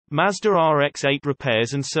Mazda RX-8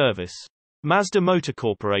 repairs and service. Mazda Motor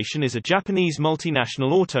Corporation is a Japanese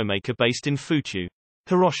multinational automaker based in Fuchu,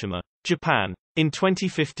 Hiroshima, Japan. In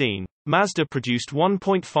 2015, Mazda produced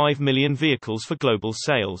 1.5 million vehicles for global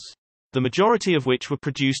sales, the majority of which were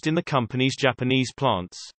produced in the company's Japanese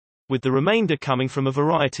plants, with the remainder coming from a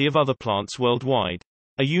variety of other plants worldwide.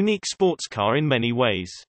 A unique sports car in many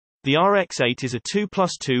ways. The RX-8 is a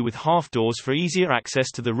 2+2 with half doors for easier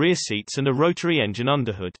access to the rear seats and a rotary engine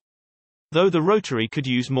underhood. Though the rotary could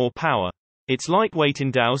use more power, its lightweight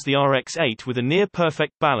endows the RX-8 with a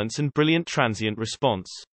near-perfect balance and brilliant transient response.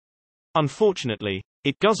 Unfortunately,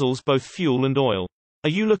 it guzzles both fuel and oil.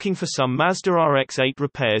 Are you looking for some Mazda RX-8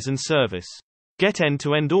 repairs and service? Get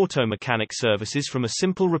end-to-end auto mechanic services from a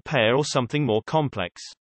simple repair or something more complex.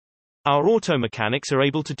 Our auto mechanics are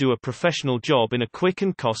able to do a professional job in a quick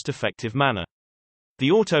and cost-effective manner. The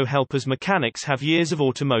Auto Helpers mechanics have years of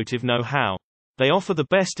automotive know-how. They offer the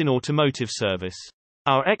best in automotive service.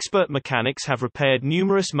 Our expert mechanics have repaired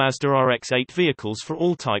numerous Mazda RX-8 vehicles for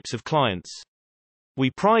all types of clients. We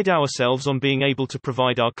pride ourselves on being able to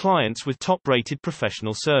provide our clients with top-rated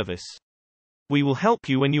professional service. We will help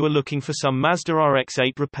you when you are looking for some Mazda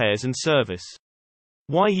RX-8 repairs and service.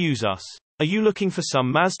 Why use us? Are you looking for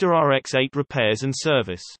some Mazda RX-8 repairs and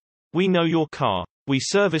service? We know your car. We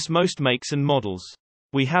service most makes and models.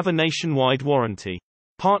 We have a nationwide warranty.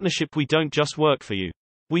 Partnership. We don't just work for you.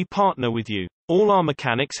 We partner with you. All our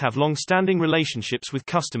mechanics have long-standing relationships with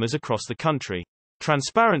customers across the country.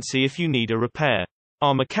 Transparency if you need a repair.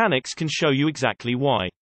 Our mechanics can show you exactly why.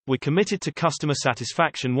 We're committed to customer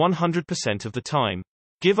satisfaction 100% of the time.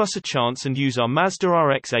 Give us a chance and use our Mazda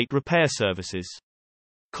RX-8 repair services.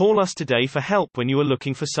 Call us today for help when you are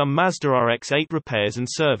looking for some Mazda RX-8 repairs and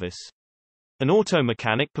service. An auto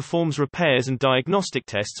mechanic performs repairs and diagnostic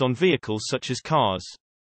tests on vehicles such as cars,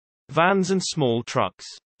 vans and small trucks.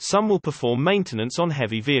 Some will perform maintenance on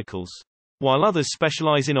heavy vehicles, while others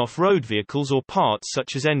specialize in off-road vehicles or parts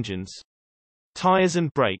such as engines, tires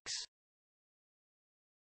and brakes.